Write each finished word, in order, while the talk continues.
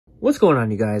What's going on,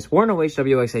 you guys? We're on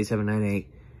OHWX8798.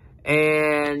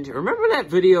 And remember that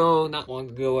video not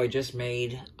long ago I just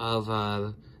made of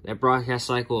that broadcast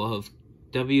cycle of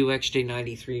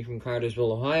WXJ93 from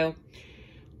Cartersville, Ohio?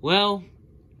 Well,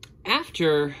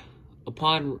 after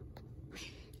recording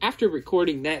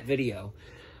that video,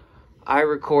 I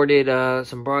recorded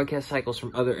some broadcast cycles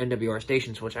from other NWR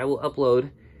stations, which I will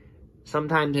upload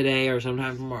sometime today or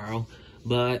sometime tomorrow.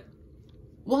 But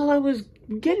while I was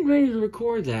getting ready to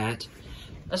record that,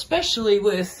 especially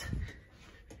with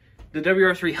the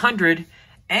WR300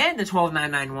 and the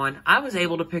 12991, I was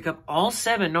able to pick up all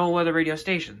 7 NOAA weather radio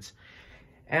stations.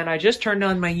 And I just turned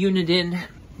on my Uniden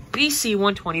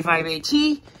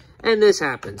BC125AT, and this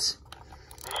happens.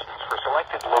 For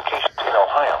selected locations in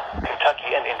Ohio,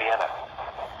 Kentucky, and Indiana.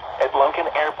 At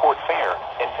Lunken Airport Fair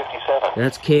in 57.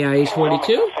 That's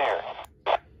KIH42. Fair,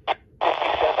 57.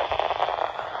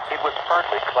 It was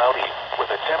partly cloudy with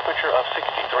a temperature of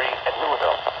 63 at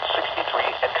Louisville, 63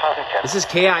 at Covington. This is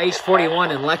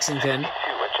KIH41 in Lexington. 62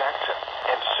 at Jackson,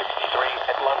 and 63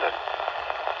 at London.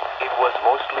 It was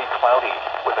mostly cloudy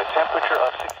with a temperature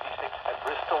of 66 at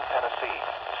Bristol, Tennessee,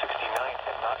 69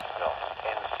 at Knoxville,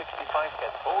 and 65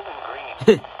 at Bowling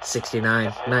Green.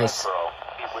 69, nice.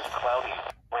 It was cloudy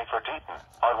for Dayton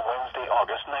on Wednesday,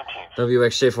 August 19th.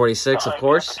 WXJ46, of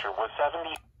course. The temperature was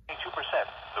 72%.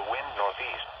 The wind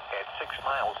northeast at 6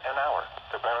 miles an hour.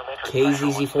 The barometric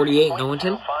KZZ48 in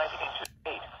Owenton. 5 inches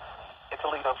 8. It's a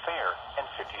lead of fair and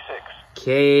 56.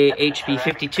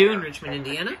 KHB52 in Richmond,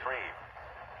 Indiana.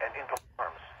 And into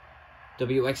farms.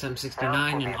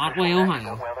 WXM69 in Otway,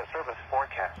 Ohio. Weather service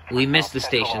forecast. We missed the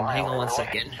station. Hang on one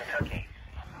second. Kentucky.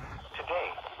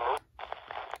 Today,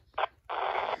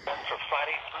 for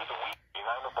Friday through the week, 9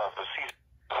 above the season.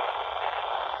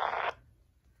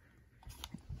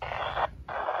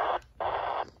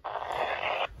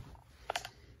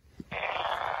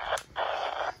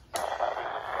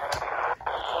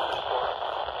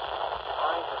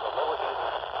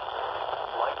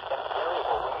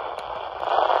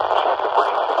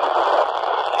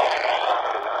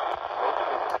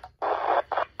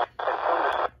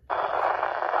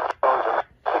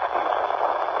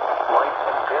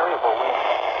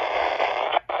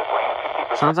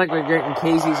 Sounds like we're getting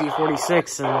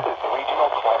KZZ46 and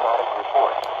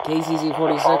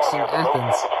KZZ46 in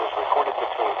Athens. Was recorded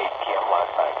between 8 p.m.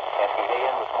 last night and 8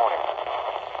 a.m. this morning.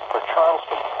 For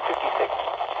Charleston, 56.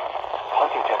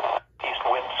 Huntington, east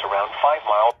winds around 5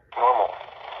 miles normal.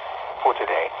 For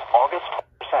today, August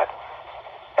 4%.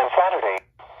 And Saturday,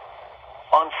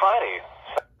 on Friday,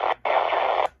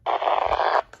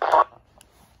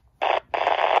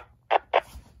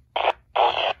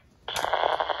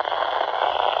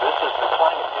 This is the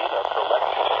climate data for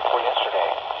Lexington for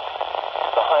yesterday.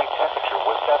 The high temperature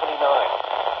was 79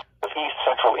 in east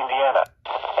central Indiana,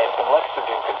 and in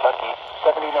Lexington, Kentucky,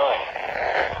 79.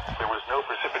 There was no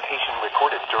precipitation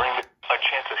recorded during a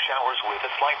chance of showers with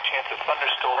a slight chance of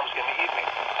thunderstorms in the evening,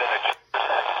 then at 2%.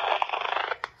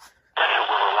 Pressure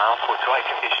will allow for dry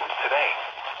conditions today.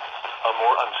 A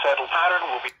more unsettled pattern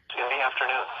will be in the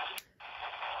afternoon.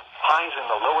 Highs in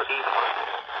the lower 80s.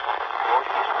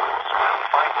 Northeast winds around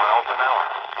 5 miles an hour.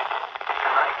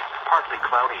 Tonight, partly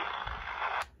cloudy.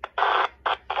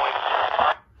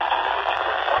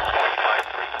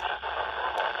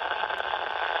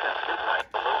 Since midnight,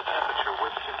 the low temperature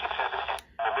was 57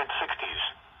 in the mid-60s.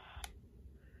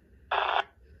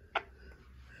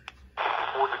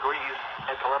 4 degrees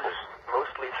at Columbus.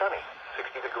 Mostly sunny.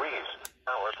 60 degrees.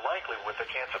 Hours likely with a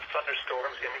chance of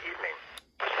thunderstorms in the evening.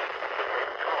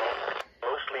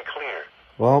 Mostly clear.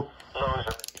 Well, Lows in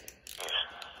the 80s.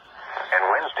 And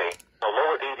Wednesday, the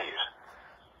lower 80s.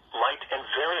 Light and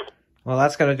variable. well,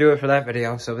 that's going to do it for that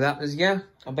video. So that was, a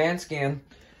band scan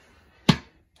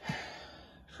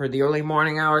for the early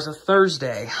morning hours of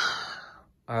Thursday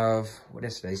of, what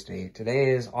is today's date?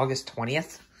 Today is August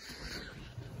 20th.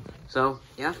 So,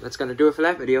 yeah, that's going to do it for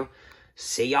that video.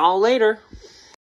 See y'all later.